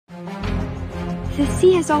The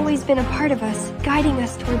sea has always been a part of us, guiding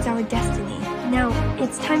us towards our destiny. Now,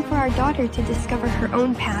 it's time for our daughter to discover her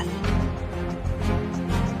own path.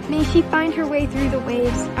 May she find her way through the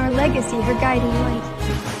waves, our legacy her guiding light.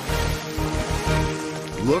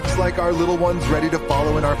 Looks like our little one's ready to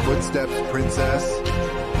follow in our footsteps, Princess.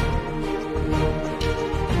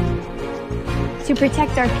 To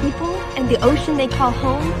protect our people and the ocean they call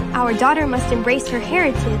home, our daughter must embrace her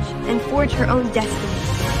heritage and forge her own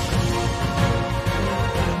destiny.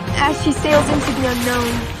 As she sails into the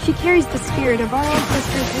unknown, she carries the spirit of our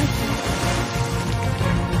ancestors with her.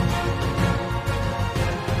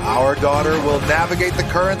 Our daughter will navigate the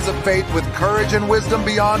currents of fate with courage and wisdom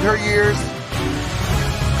beyond her years.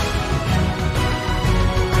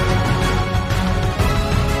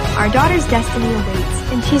 Our daughter's destiny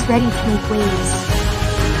awaits, and she's ready to make waves.